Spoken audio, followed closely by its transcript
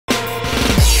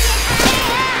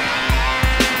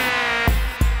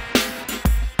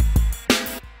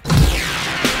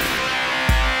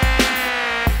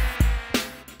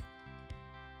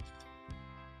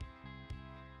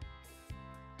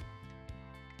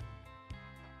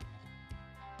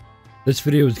This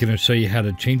video is going to show you how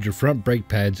to change your front brake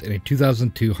pads in a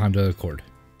 2002 Honda Accord.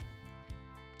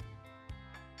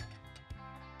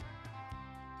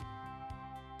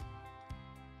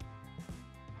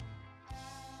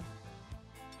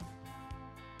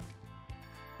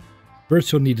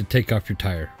 First, you'll need to take off your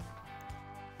tire.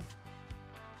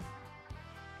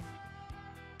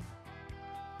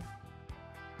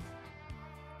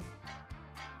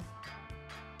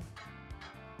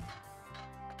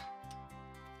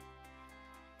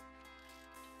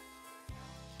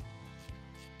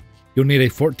 You'll need a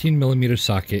 14mm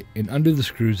socket and undo the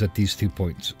screws at these 2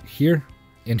 points, here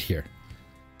and here.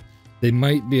 They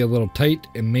might be a little tight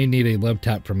and may need a love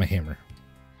tap from a hammer.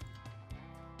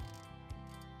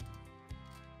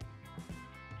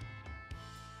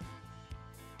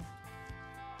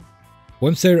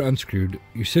 Once they are unscrewed,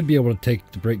 you should be able to take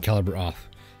the brake caliper off.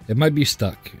 It might be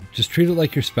stuck. Just treat it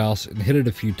like your spouse and hit it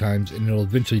a few times and it'll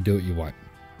eventually do what you want.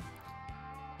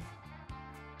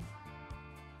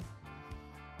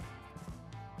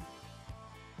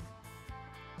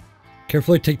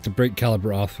 Carefully take the brake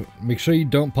caliper off. Make sure you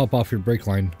don't pop off your brake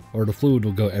line or the fluid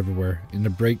will go everywhere and the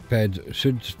brake pads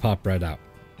should just pop right out.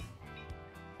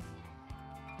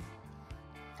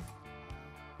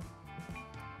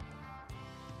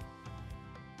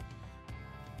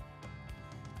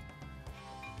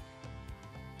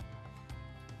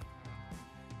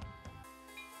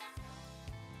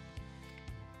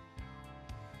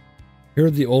 Here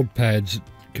are the old pads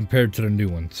compared to the new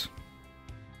ones.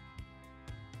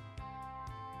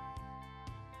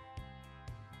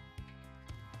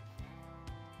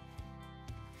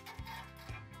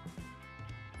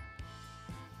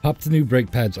 Pop the new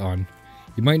brake pads on.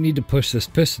 You might need to push this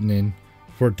piston in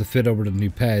for it to fit over the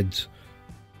new pads,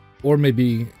 or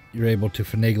maybe you're able to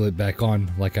finagle it back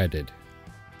on like I did.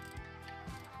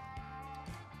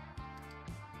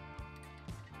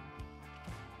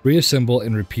 Reassemble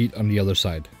and repeat on the other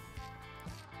side.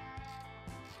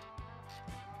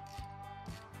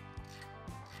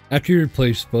 After you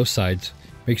replace both sides,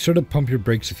 make sure to pump your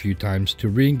brakes a few times to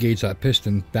re-engage that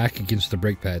piston back against the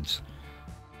brake pads,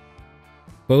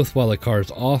 both while the car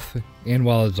is off and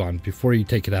while it's on before you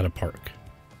take it out of park.